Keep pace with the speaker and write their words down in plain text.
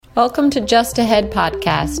Welcome to Just Ahead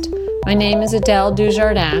podcast. My name is Adele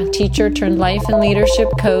Dujardin, teacher turned life and leadership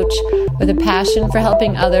coach with a passion for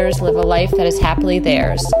helping others live a life that is happily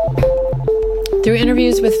theirs. Through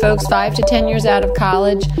interviews with folks 5 to 10 years out of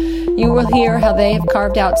college, you will hear how they have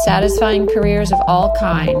carved out satisfying careers of all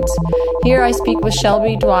kinds. Here I speak with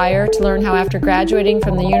Shelby Dwyer to learn how after graduating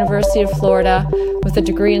from the University of Florida with a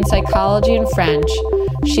degree in psychology and French,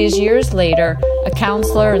 she is years later a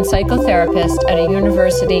counselor and psychotherapist at a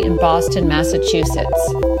university in Boston,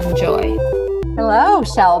 Massachusetts. Enjoy. Hello,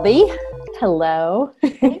 Shelby. Hello.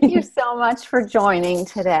 Thank you so much for joining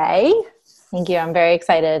today. Thank you. I'm very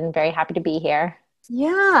excited and very happy to be here.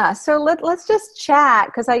 Yeah. So let's just chat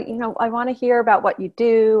because I want to hear about what you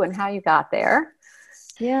do and how you got there.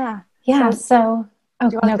 Yeah. Yeah. Do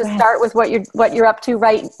you want to start with what you're up to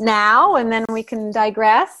right now, and then we can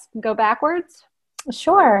digress and go backwards?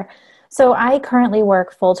 Sure. So I currently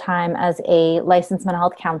work full-time as a licensed mental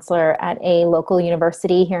health counselor at a local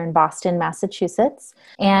university here in Boston, Massachusetts.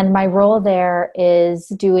 And my role there is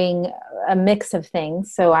doing a mix of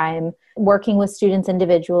things. So I'm working with students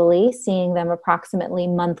individually, seeing them approximately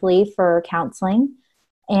monthly for counseling.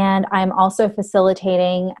 And I'm also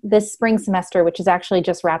facilitating this spring semester, which is actually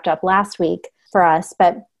just wrapped up last week for us,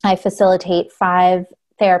 but I facilitate 5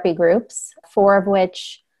 therapy groups, 4 of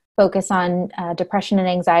which focus on depression and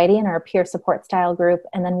anxiety in our peer support style group.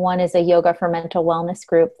 And then 1 is a yoga for mental wellness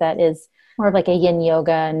group that is more of like a yin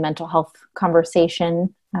yoga and mental health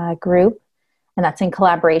conversation group. And that's in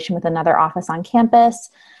collaboration with another office on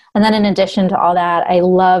campus. And then in addition to all that, I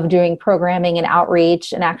love doing programming and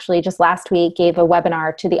outreach. And actually just last week gave a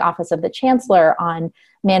webinar to the Office of the Chancellor on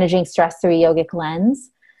managing stress through a yogic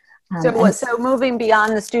lens. So moving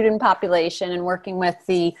beyond the student population and working with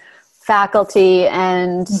the faculty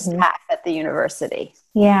and staff at the university.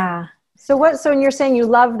 Yeah. So when you're saying you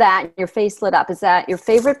love that, your face lit up, is that your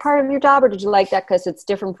favorite part of your job, or did you like that because it's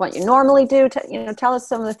different from what you normally do? Tell us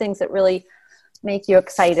some of the things that really make you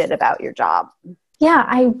excited about your job. Yeah,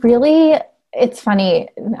 it's funny.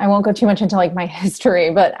 I won't go too much into like my history,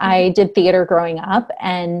 but I did theater growing up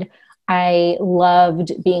and I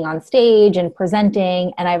loved being on stage and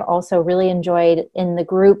presenting. And I've also really enjoyed in the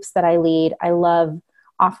groups that I lead. I love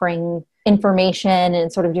offering information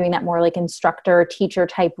and sort of doing that more like instructor, teacher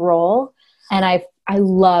type role. And I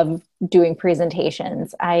love doing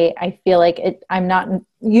presentations. I feel like I'm not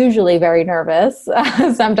usually very nervous.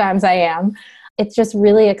 Sometimes I am. It's just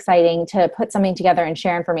really exciting to put something together and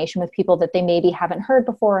share information with people that they maybe haven't heard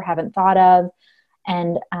before or haven't thought of.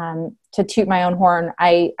 And to toot my own horn,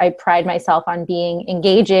 I pride myself on being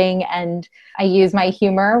engaging and I use my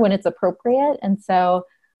humor when it's appropriate. And so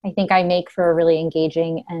I think I make for a really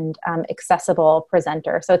engaging and accessible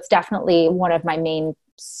presenter. So it's definitely one of my main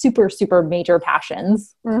super, super major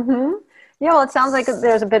passions. Mm-hmm. Yeah, well, it sounds like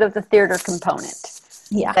there's a bit of the theater component.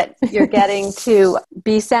 Yeah. That you're getting to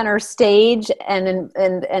be center stage and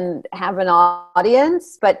have an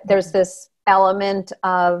audience, but there's this element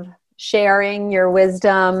of sharing your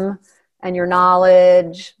wisdom and your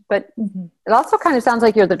knowledge. But it also kind of sounds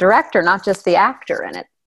like you're the director, not just the actor in it.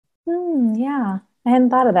 Yeah. I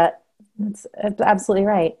hadn't thought of that. That's absolutely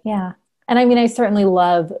right. Yeah. And I mean, I certainly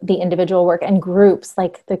love the individual work and groups.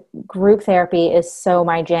 Like the group therapy is so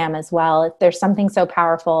my jam as well. There's something so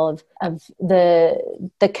powerful of the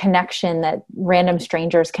connection that random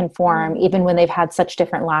strangers can form, even when they've had such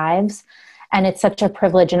different lives. And it's such a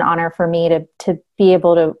privilege and honor for me to be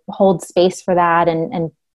able to hold space for that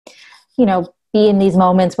and be in these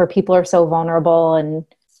moments where people are so vulnerable. And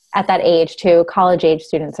at that age too, college age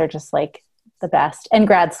students are just like the best, and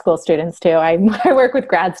grad school students too. I work with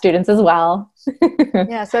grad students as well.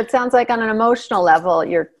 Yeah, so it sounds like on an emotional level,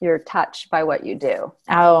 you're touched by what you do.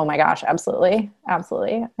 Oh my gosh, absolutely.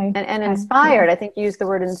 And inspired. I think you used the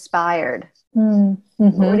word inspired.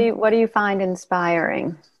 Mm-hmm. What do you find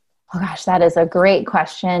inspiring? Oh gosh, that is a great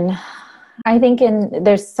question. I think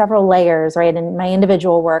there's several layers, right? In my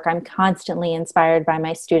individual work, I'm constantly inspired by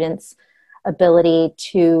my students' ability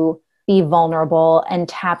to be vulnerable and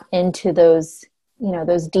tap into those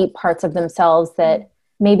deep parts of themselves that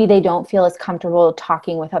maybe they don't feel as comfortable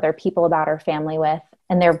talking with other people about or family with.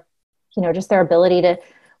 And just their ability to,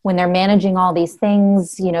 when they're managing all these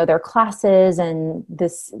things, their classes and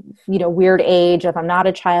this, weird age of I'm not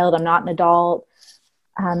a child, I'm not an adult,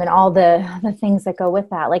 and all the things that go with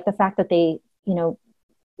that. Like the fact that they,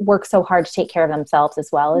 work so hard to take care of themselves as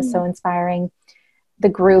well is so inspiring. The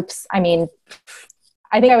groups, I mean,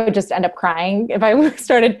 I think I would just end up crying if I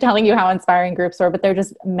started telling you how inspiring groups were, but they're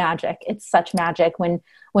just magic. It's such magic when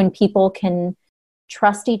people can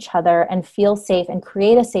trust each other and feel safe and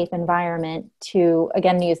create a safe environment to,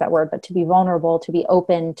 again, use that word, but to be vulnerable, to be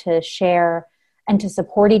open, to share, and to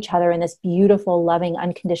support each other in this beautiful, loving,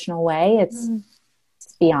 unconditional way. It's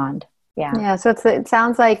beyond. Yeah. Yeah. So it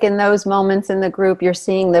sounds like in those moments in the group, you're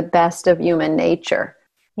seeing the best of human nature.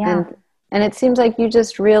 Yeah. And it seems like you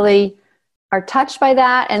just really are touched by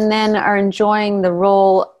that and then are enjoying the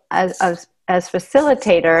role as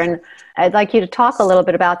facilitator. And I'd like you to talk a little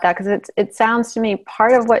bit about that, because it sounds to me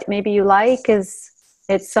part of what maybe you like is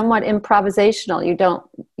it's somewhat improvisational.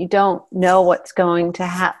 You don't know what's going to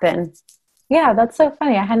happen. Yeah, that's so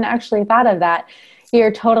funny. I hadn't actually thought of that.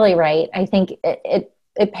 You're totally right. I think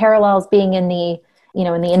it parallels being in the,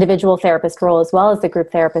 in the individual therapist role as well as the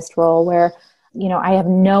group therapist role, where, I have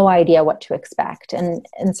no idea what to expect. And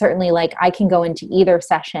certainly, like, I can go into either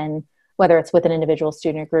session, whether it's with an individual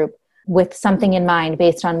student or group, with something in mind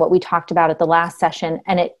based on what we talked about at the last session,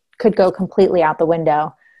 and it could go completely out the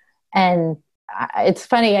window. And it's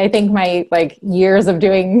funny, I think my years of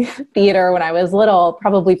doing theater when I was little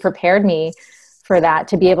probably prepared me for that,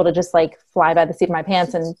 to be able to just fly by the seat of my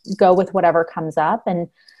pants and go with whatever comes up. And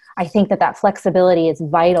I think that flexibility is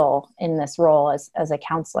vital in this role as a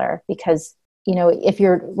counselor, because, if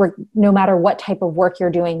no matter what type of work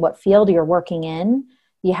you're doing, what field you're working in,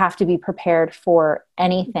 you have to be prepared for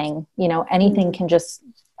anything. Anything can just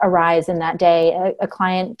arise in that day. A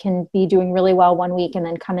client can be doing really well one week and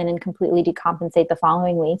then come in and completely decompensate the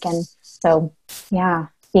following week. And so, yeah,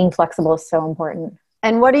 being flexible is so important.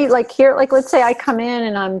 And what do you here? Let's say I come in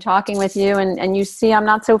and I'm talking with you and you see I'm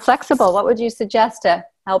not so flexible. What would you suggest to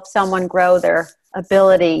help someone grow their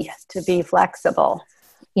ability to be flexible?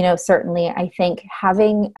 Certainly I think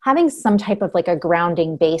having some type of a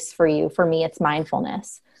grounding base for you. For me, it's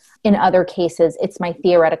mindfulness. In other cases, it's my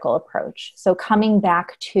theoretical approach. So coming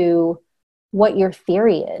back to what your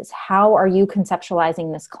theory is, how are you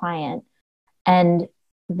conceptualizing this client? And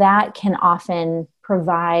that can often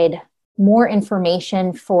provide more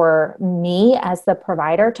information for me as the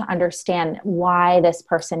provider to understand why this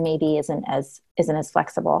person maybe isn't as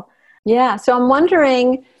flexible. Yeah. So I'm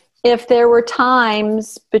wondering if there were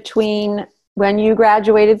times between when you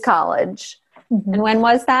graduated college, and when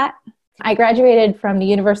was that? I graduated from the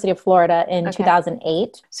University of Florida in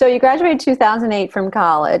 2008. So you graduated 2008 from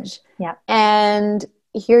college. Yeah. And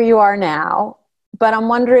here you are now. But I'm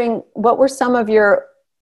wondering, what were some of your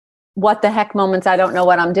what the heck moments? I don't know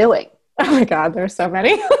what I'm doing. Oh my God, there's so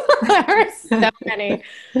many. There are so many.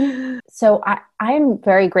 So I'm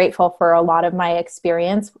very grateful for a lot of my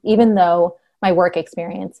experience, even though my work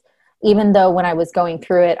experience, even though when I was going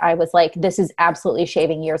through it, I was like, this is absolutely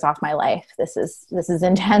shaving years off my life. This is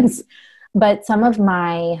intense. But some of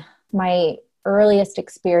my earliest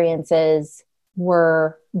experiences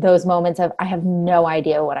were those moments of, I have no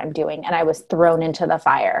idea what I'm doing. And I was thrown into the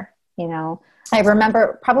fire. I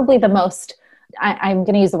remember probably the most, I'm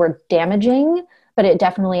going to use the word damaging, but it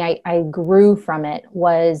definitely, I grew from it,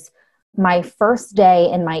 was my first day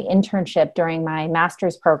in my internship during my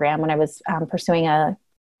master's program when I was pursuing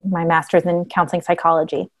my master's in counseling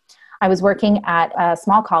psychology. I was working at a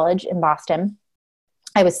small college in Boston.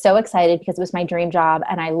 I was so excited because it was my dream job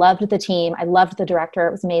and I loved the team. I loved the director.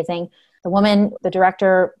 It was amazing. The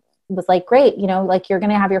director was like, great, you're going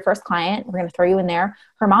to have your first client. We're going to throw you in there.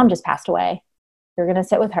 Her mom just passed away. You're going to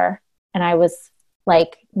sit with her. And I was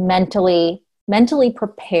mentally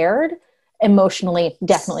prepared, emotionally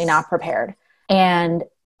definitely not prepared. And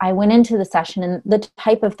I went into the session, and the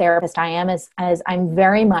type of therapist I am is I'm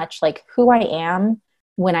very much who I am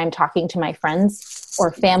when I'm talking to my friends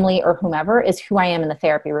or family or whomever is who I am in the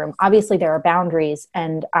therapy room. Obviously there are boundaries,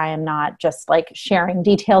 and I am not just sharing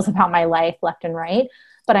details about my life left and right,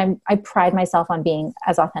 but I pride myself on being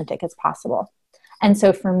as authentic as possible. And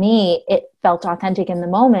so for me, it felt authentic in the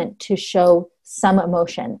moment to show some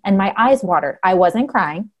emotion, and my eyes watered. I wasn't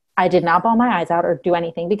crying. I did not bawl my eyes out or do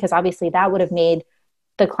anything, because obviously that would have made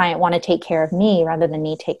the client want to take care of me rather than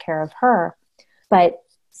me take care of her. But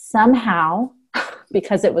somehow,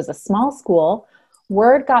 because it was a small school,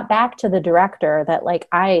 word got back to the director that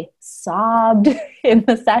I sobbed in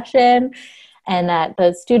the session and that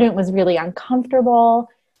the student was really uncomfortable.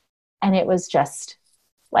 And it was just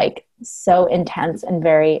so intense and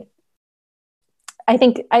very, I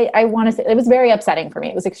think I want to say it was very upsetting for me.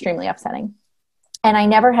 It was extremely upsetting. And I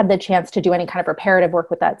never had the chance to do any kind of reparative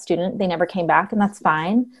work with that student. They never came back, and that's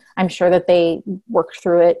fine. I'm sure that they worked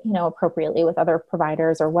through it, appropriately with other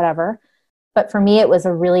providers or whatever. But for me, it was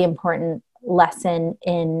a really important lesson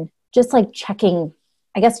in just checking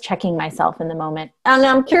myself in the moment. And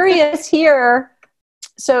I'm curious here.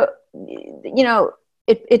 So,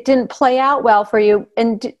 it didn't play out well for you.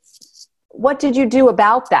 And what did you do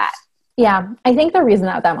about that? Yeah, I think the reason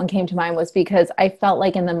that one came to mind was because I felt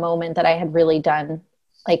like in the moment that I had really done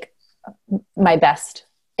like my best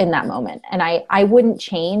in that moment. And I wouldn't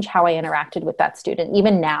change how I interacted with that student,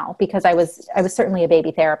 even now, because I was certainly a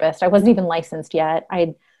baby therapist. I wasn't even licensed yet.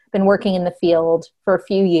 I'd been working in the field for a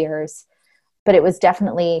few years, but it was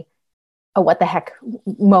definitely a what the heck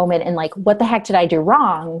moment. And like, what the heck did I do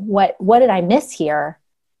wrong? What did I miss here?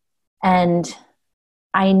 And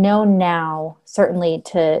I know now, certainly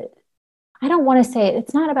I don't want to say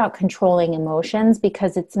it's not about controlling emotions,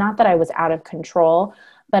 because it's not that I was out of control,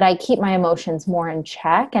 but I keep my emotions more in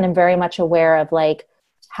check, and I'm very much aware of like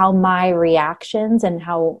how my reactions and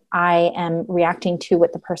how I am reacting to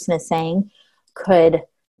what the person is saying could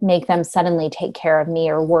make them suddenly take care of me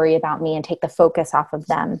or worry about me and take the focus off of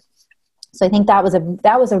them. So I think that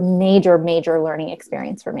was a major, major learning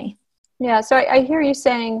experience for me. Yeah. So I hear you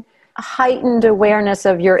saying a heightened awareness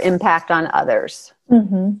of your impact on others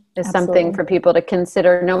is something for people to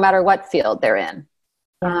consider, no matter what field they're in.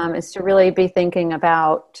 Is to really be thinking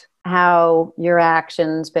about how your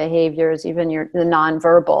actions, behaviors, even the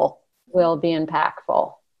nonverbal will be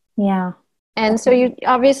impactful. Yeah. And so you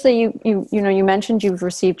obviously you mentioned you've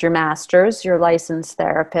received your master's, you're a licensed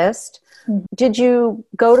therapist. Mm-hmm. Did you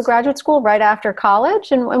go to graduate school right after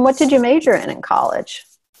college? And what did you major in college?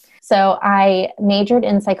 So I majored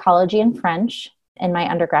in psychology and French in my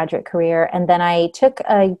undergraduate career. And then I took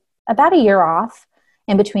about a year off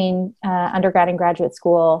in between undergrad and graduate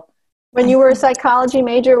school. When you were a psychology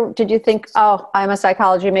major, did you think, oh, I'm a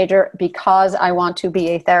psychology major because I want to be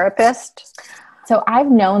a therapist? So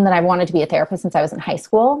I've known that I wanted to be a therapist since I was in high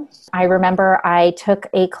school. I remember I took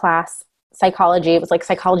a class, psychology. It was like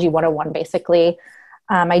Psychology 101, basically,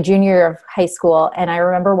 my junior year of high school. And I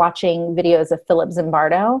remember watching videos of Philip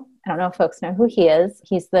Zimbardo. I don't know if folks know who he is.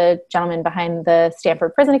 He's the gentleman behind the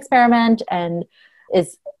Stanford Prison Experiment and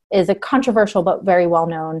is a controversial but very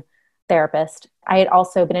well-known therapist. I had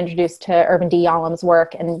also been introduced to Irvin D. Yalom's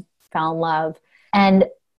work and fell in love. And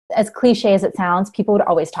as cliche as it sounds, people would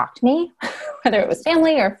always talk to me, whether it was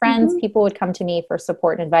family or friends. Mm-hmm. People would come to me for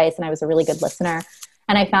support and advice, and I was a really good listener.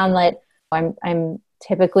 And I found that I'm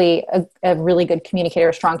typically a really good communicator,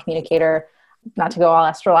 a strong communicator, not to go all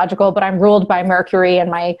astrological, but I'm ruled by Mercury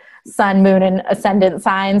and my sun, moon, and ascendant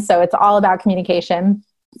signs. So it's all about communication.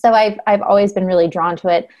 So I've always been really drawn to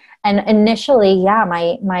it. And initially,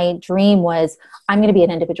 my dream was, I'm going to be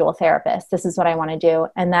an individual therapist. This is what I want to do.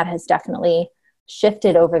 And that has definitely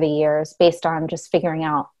shifted over the years based on just figuring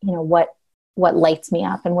out, what lights me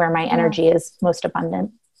up and where my energy is most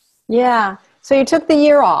abundant. Yeah. So you took the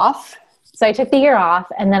year off. So I took the year off,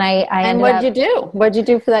 and then I and what did you do? What did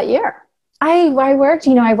you do for that year? I worked,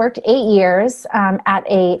 I worked 8 years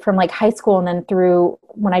from like high school and then through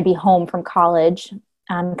when I'd be home from college.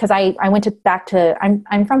 Because I went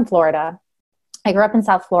I'm from Florida. I grew up in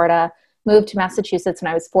South Florida, moved to Massachusetts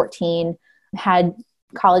when I was 14, had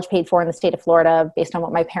college paid for in the state of Florida based on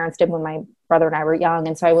what my parents did when my brother and I were young.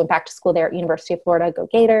 And so I went back to school there at University of Florida, go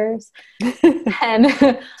Gators.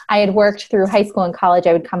 And I had worked through high school and college.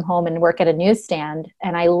 I would come home and work at a newsstand,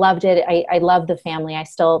 and I loved it. I loved the family. I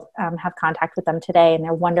still have contact with them today, and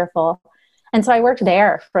they're wonderful. And so I worked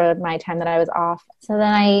there for my time that I was off. So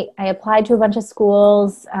then I applied to a bunch of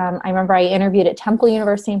schools. I remember I interviewed at Temple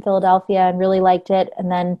University in Philadelphia and really liked it.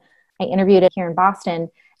 And then I interviewed it here in Boston,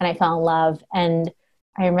 and I fell in love. And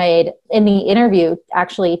I made, in the interview,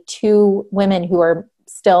 actually 2 women who are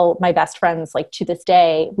still my best friends, like to this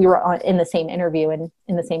day. We were in the same interview and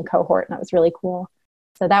in the same cohort, and that was really cool.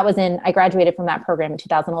 So I graduated from that program in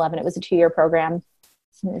 2011. It was a 2-year program.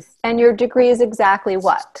 And your degree is exactly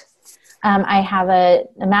what? I have a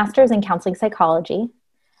master's in counseling psychology.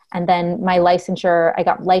 And then my licensure, I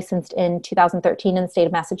got licensed in 2013 in the state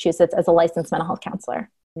of Massachusetts as a licensed mental health counselor.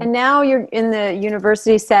 And now you're in the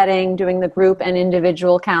university setting doing the group and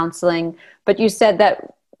individual counseling, but you said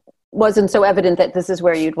that wasn't so evident that this is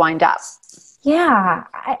where you'd wind up. Yeah,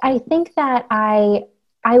 I think that I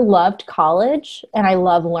loved college and I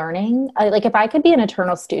love learning. Like if I could be an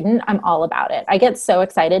eternal student, I'm all about it. I get so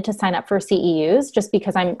excited to sign up for CEUs just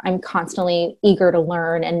because I'm constantly eager to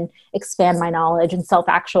learn and expand my knowledge and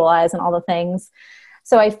self-actualize and all the things.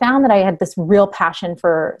 So I found that I had this real passion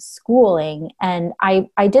for schooling, and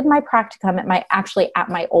I did my practicum at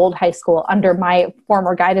my old high school under my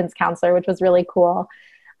former guidance counselor, which was really cool.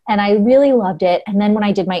 And I really loved it. And then when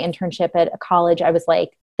I did my internship at a college, I was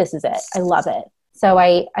like, this is it. I love it. So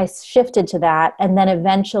I shifted to that. And then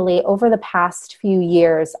eventually over the past few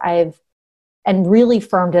years, and really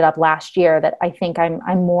firmed it up last year that I think I'm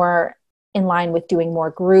more in line with doing more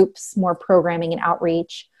groups, more programming and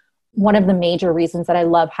outreach, one of the major reasons that I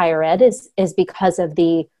love higher ed is because of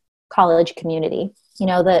the college community. You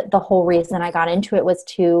know, the whole reason I got into it was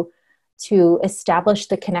to establish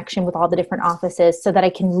the connection with all the different offices so that I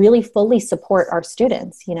can really fully support our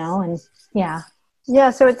students, you know, and yeah.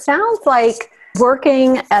 Yeah. So it sounds like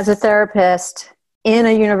working as a therapist in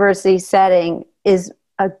a university setting is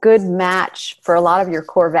a good match for a lot of your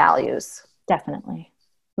core values. Definitely.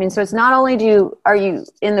 I mean, so it's not only are you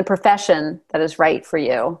in the profession that is right for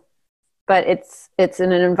you, but it's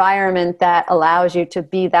in an environment that allows you to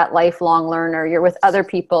be that lifelong learner. You're with other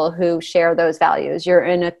people who share those values. You're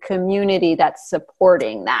in a community that's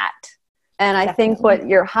supporting that. And I think what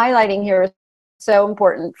you're highlighting here is so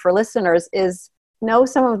important for listeners is know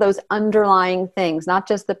some of those underlying things, not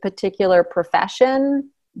just the particular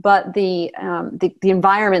profession, but the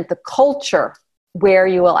environment, the culture where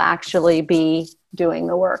you will actually be doing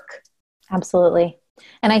the work. Absolutely.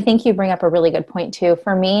 And I think you bring up a really good point too.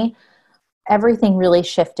 For me, everything really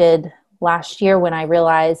shifted last year when I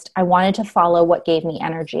realized I wanted to follow what gave me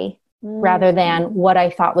energy rather than what I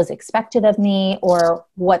thought was expected of me or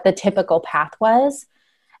what the typical path was.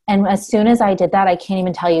 And as soon as I did that, I can't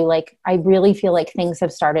even tell you, like, I really feel like things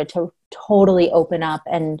have started to totally open up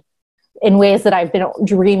and in ways that I've been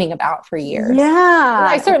dreaming about for years. Yeah.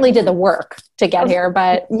 I certainly did the work to get here,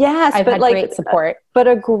 but yes, I've had great support. But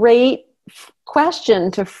a great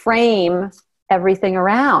question to frame everything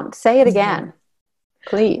around. Say it again,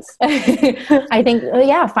 please. I think,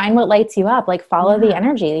 find what lights you up, like follow the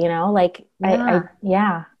energy, you know, like,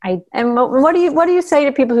 And what do you say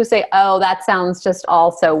to people who say, oh, that sounds just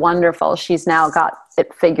all so wonderful. She's now got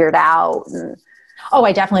it figured out. Oh,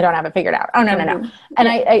 I definitely don't have it figured out. Oh, no. And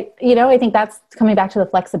I think that's coming back to the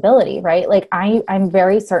flexibility, right? Like I'm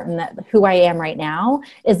very certain that who I am right now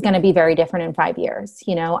is going to be very different in 5 years.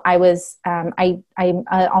 You know, I'm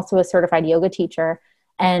also a certified yoga teacher,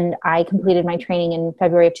 and I completed my training in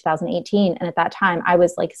February of 2018. And at that time I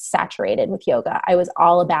was like saturated with yoga. I was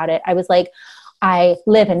all about it. I was like, I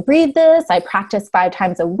live and breathe this. I practice 5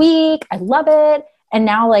 times a week. I love it. And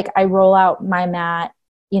now like I roll out my mat,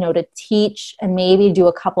 you know, to teach and maybe do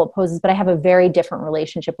a couple of poses, but I have a very different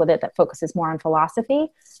relationship with it that focuses more on philosophy.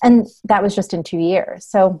 And that was just in 2 years.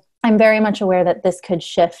 So I'm very much aware that this could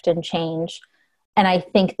shift and change. And I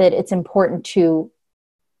think that it's important to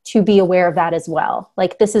be aware of that as well.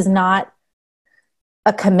 Like this is not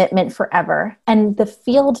a commitment forever. And the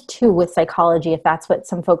field too with psychology, if that's what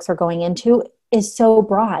some folks are going into, is so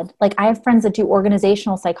broad. Like I have friends that do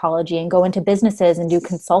organizational psychology and go into businesses and do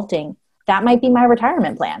consulting. That might be my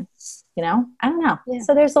retirement plan. You know, I don't know. Yeah.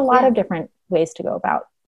 So there's a lot of different ways to go about.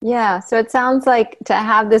 Yeah. So it sounds like to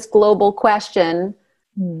have this global question,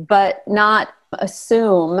 but not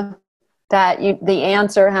assume that the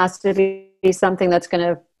answer has to be something that's going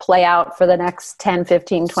to play out for the next 10,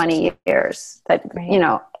 15, 20 years. That, you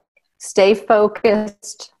know, stay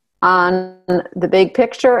focused on the big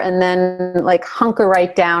picture and then like hunker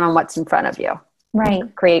right down on what's in front of you. Right.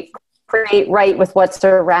 Create right with what's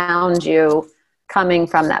around you coming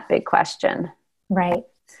from that big question. Right.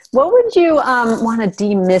 What would you want to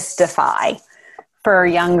demystify for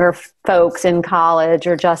younger folks in college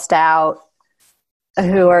or just out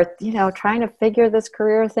who are, you know, trying to figure this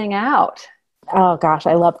career thing out? Oh gosh,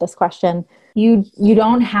 I love this question. You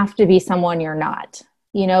don't have to be someone you're not.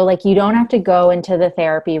 You know, like you don't have to go into the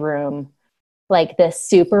therapy room like this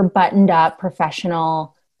super buttoned up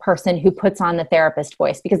professional person who puts on the therapist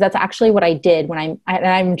voice, because that's actually what I did when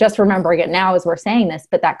I'm just remembering it now as we're saying this,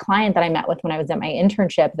 but that client that I met with when I was at my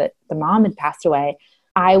internship that the mom had passed away,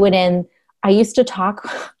 I used to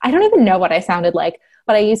talk, I don't even know what I sounded like,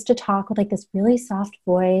 but I used to talk with like this really soft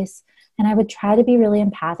voice and I would try to be really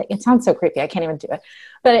empathic. It sounds so creepy. I can't even do it.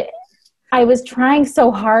 But I was trying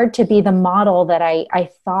so hard to be the model that I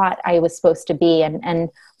thought I was supposed to be and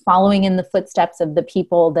following in the footsteps of the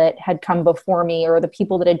people that had come before me or the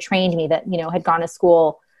people that had trained me that, you know, had gone to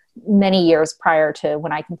school many years prior to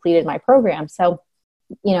when I completed my program. So,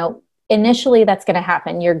 you know, initially that's going to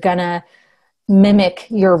happen. You're going to mimic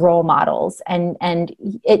your role models and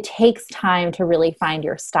it takes time to really find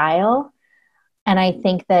your style. And I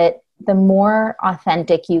think that the more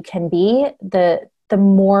authentic you can be, the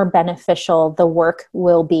more beneficial the work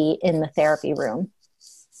will be in the therapy room.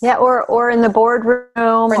 Yeah, or in the boardroom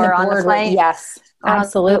or on the playing, yes,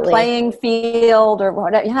 absolutely, on the playing field or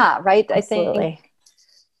whatever. Yeah, right. Absolutely. I think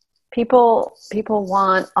people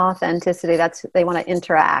want authenticity. They want to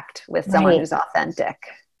interact with someone who's authentic.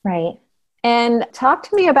 Right. And talk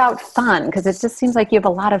to me about fun, because it just seems like you have a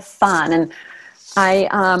lot of fun. And I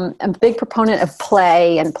am a big proponent of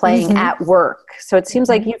play and playing at work. So it seems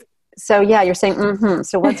like you're saying,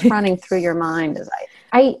 so what's running through your mind?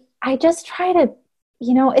 I just try to,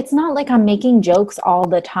 it's not like I'm making jokes all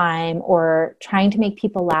the time or trying to make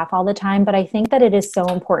people laugh all the time, but I think that it is so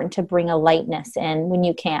important to bring a lightness in when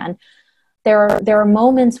you can. There are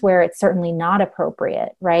moments where it's certainly not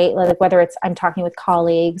appropriate, right? Like whether it's I'm talking with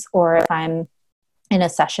colleagues or if I'm in a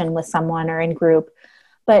session with someone or in group.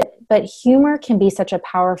 But humor can be such a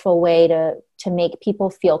powerful way to make people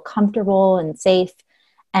feel comfortable and safe,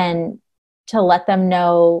 and to let them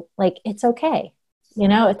know, like, it's okay.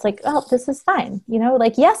 It's like, oh, this is fine.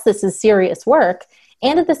 Like, yes, this is serious work.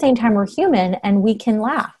 And at the same time, we're human and we can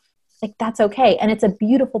laugh. Like, that's okay. And it's a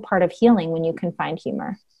beautiful part of healing when you can find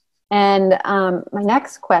humor. And my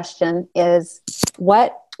next question is,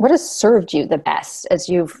 what has served you the best as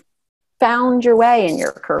you've found your way in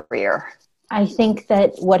your career? I think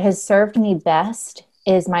that what has served me best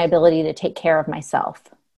is my ability to take care of myself,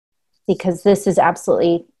 because this is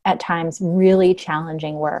absolutely at times really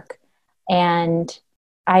challenging work. And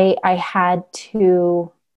I had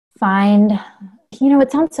to find,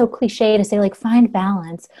 it sounds so cliche to say like find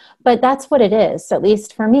balance, but that's what it is. So at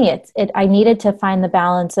least for me, I needed to find the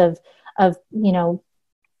balance of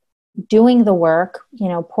doing the work,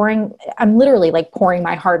 I'm literally like pouring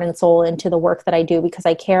my heart and soul into the work that I do because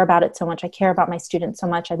I care about it so much. I care about my students so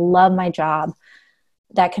much. I love my job.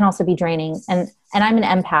 That can also be draining. And I'm an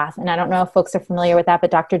empath, and I don't know if folks are familiar with that,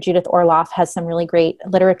 but Dr. Judith Orloff has some really great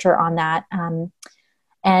literature on that.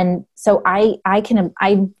 And so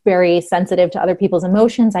I'm very sensitive to other people's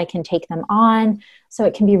emotions. I can take them on. So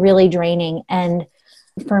it can be really draining. And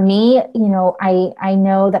for me, I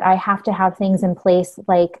know that I have to have things in place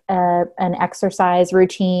like an exercise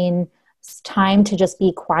routine, time to just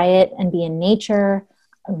be quiet and be in nature,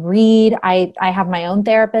 read. I have my own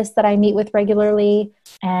therapist that I meet with regularly,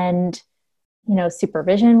 and,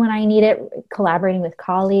 supervision when I need it, collaborating with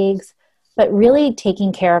colleagues, but really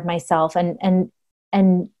taking care of myself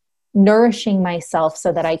and nourishing myself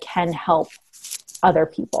so that I can help other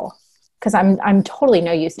people. Because I'm totally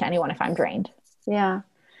no use to anyone if I'm drained. Yeah.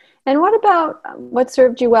 And what about what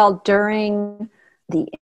served you well during the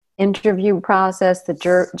interview process,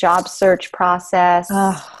 the job search process?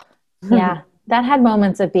 Yeah, that had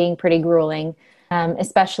moments of being pretty grueling,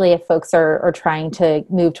 especially if folks are trying to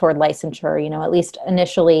move toward licensure. At least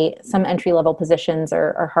initially, some entry-level positions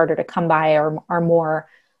are harder to come by, or are more,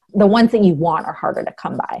 the ones that you want are harder to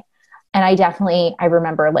come by. And I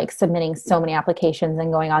remember like submitting so many applications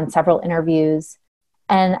and going on several interviews.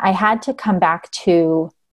 And I had to come back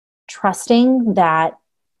to trusting that,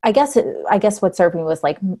 I guess what served me was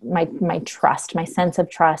like my trust, my sense of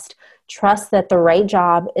trust that the right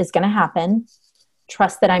job is going to happen,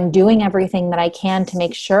 trust that I'm doing everything that I can to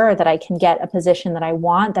make sure that I can get a position that I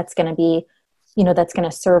want, that's going to be, that's going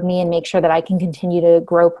to serve me and make sure that I can continue to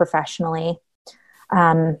grow professionally.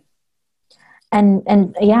 And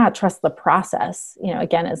yeah, trust the process,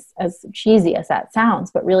 again, as cheesy as that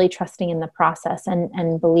sounds, but really trusting in the process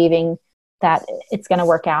and believing that it's going to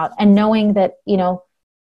work out, and knowing that,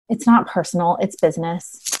 it's not personal, it's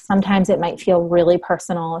business. Sometimes it might feel really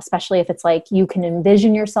personal, especially if it's like you can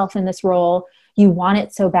envision yourself in this role, you want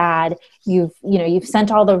it so bad, you've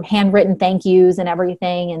sent all the handwritten thank yous and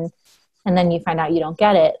everything, and then you find out you don't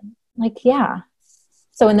get it. Like, yeah.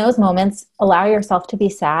 So in those moments, allow yourself to be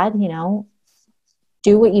sad,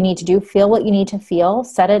 do what you need to do, feel what you need to feel,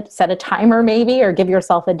 set a timer maybe, or give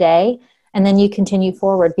yourself a day, and then you continue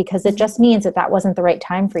forward, because it just means that wasn't the right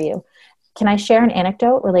time for you. Can I share an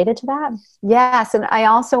anecdote related to that? Yes. And I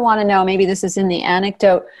also want to know, maybe this is in the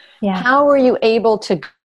anecdote, how were you able to go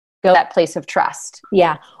to that place of trust?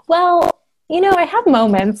 Yeah. Well, I have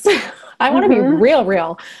moments. I want to be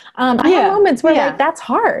real. I have moments where like, that's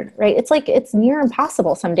hard, right? It's like, it's near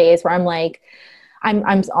impossible some days where I'm like,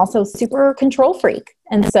 I'm also super control freak.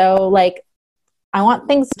 And so like, I want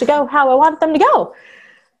things to go how I want them to go.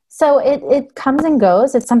 So it comes and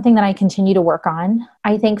goes. It's something that I continue to work on.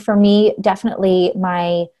 I think for me, definitely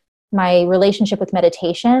my relationship with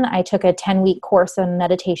meditation, I took a 10-week course on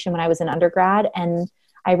meditation when I was in undergrad. And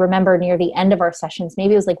I remember near the end of our sessions,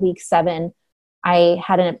 maybe it was like week 7, I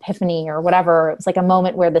had an epiphany or whatever. It was like a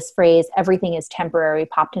moment where this phrase, everything is temporary,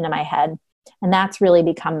 popped into my head. And that's really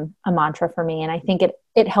become a mantra for me. And I think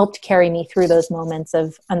it helped carry me through those moments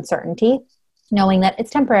of uncertainty, knowing that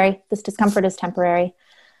it's temporary. This discomfort is temporary.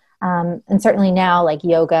 And certainly now, like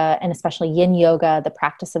yoga, and especially yin yoga, the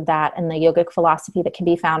practice of that and the yogic philosophy that can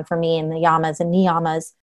be found for me in the yamas and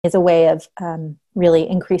niyamas is a way of really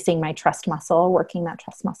increasing my trust muscle, working that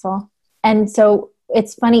trust muscle. And so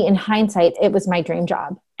it's funny, in hindsight, it was my dream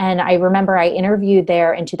job. And I remember I interviewed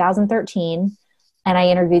there in 2013, and I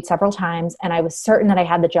interviewed several times, and I was certain that I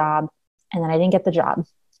had the job, and then I didn't get the job.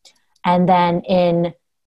 And then in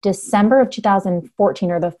December of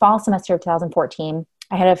 2014, or the fall semester of 2014,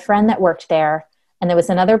 I had a friend that worked there, and there was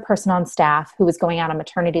another person on staff who was going out on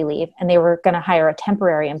maternity leave, and they were going to hire a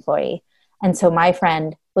temporary employee. And so my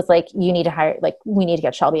friend was like, you need to hire, like, we need to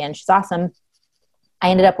get Shelby in. She's awesome. I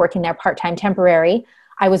ended up working there part-time temporary.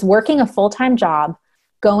 I was working a full-time job,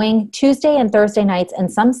 going Tuesday and Thursday nights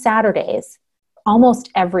and some Saturdays almost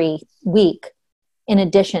every week, in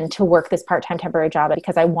addition to work this part-time temporary job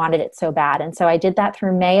because I wanted it so bad. And so I did that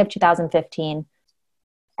through May of 2015.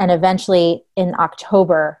 And eventually in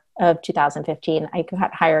October of 2015, I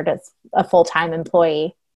got hired as a full-time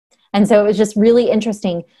employee. And so it was just really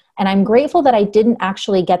interesting. And I'm grateful that I didn't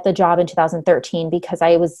actually get the job in 2013 because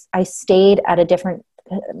I stayed at a different,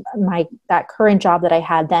 that current job that I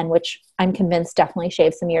had then, which I'm convinced definitely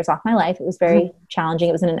shaved some years off my life. It was very challenging.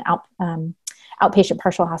 It was in an outpatient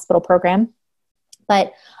partial hospital program.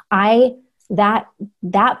 But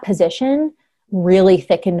that position really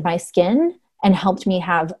thickened my skin and helped me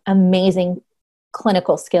have amazing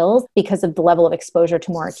clinical skills because of the level of exposure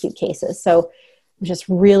to more acute cases. So it was just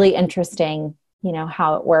really interesting,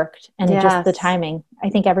 how it worked and just the timing. I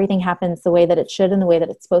think everything happens the way that it should and the way that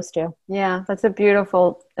it's supposed to. Yeah, that's a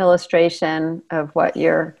beautiful illustration of what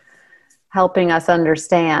you're helping us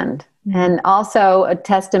understand. Mm-hmm. And also a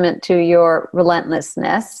testament to your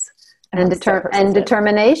relentlessness and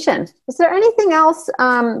determination. Is there anything else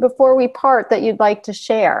before we part that you'd like to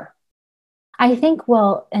share? I think,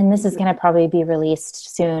 and this is going to probably be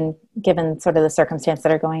released soon, given sort of the circumstances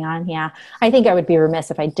that are going on. Yeah. I think I would be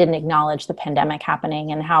remiss if I didn't acknowledge the pandemic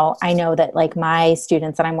happening and how I know that like my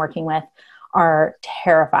students that I'm working with are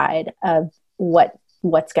terrified of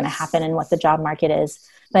what's going to happen and what the job market is.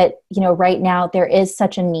 But, right now there is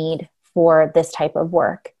such a need for this type of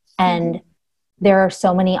work. And there are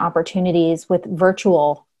so many opportunities with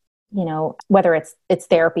virtual, whether it's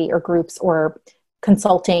therapy or groups or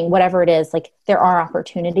consulting, whatever it is, like there are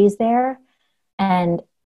opportunities there. And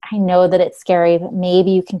I know that it's scary, but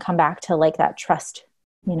maybe you can come back to like that trust,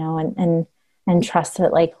 and trust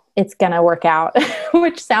that like it's going to work out,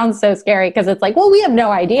 which sounds so scary because it's like, well, we have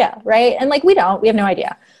no idea. Right. And like, we have no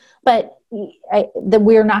idea, but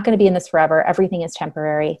we're not going to be in this forever. Everything is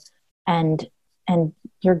temporary, and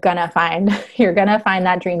you're going to find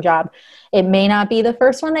that dream job. It may not be the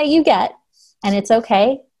first one that you get, and it's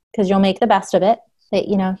okay because you'll make the best of it. That,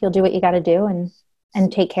 you'll do what you got to do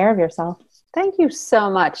and take care of yourself. Thank you so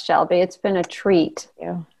much, Shelby. It's been a treat. Thank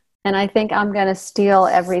you. And I think I'm going to steal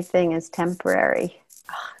everything is temporary.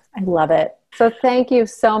 I love it. So thank you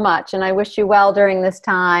so much. And I wish you well during this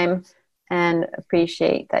time and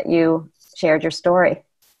appreciate that you shared your story.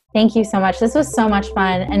 Thank you so much. This was so much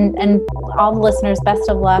fun. And all the listeners, best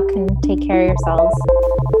of luck and take care of yourselves.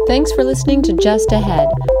 Thanks for listening to Just Ahead.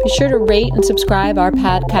 Be sure to rate and subscribe our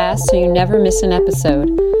podcast so you never miss an episode.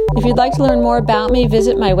 If you'd like to learn more about me,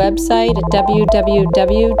 visit my website at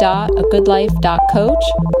www.agoodlife.coach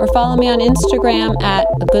or follow me on Instagram at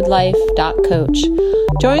agoodlife.coach.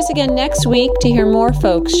 Join us again next week to hear more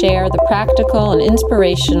folks share the practical and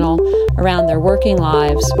inspirational around their working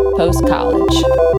lives post-college.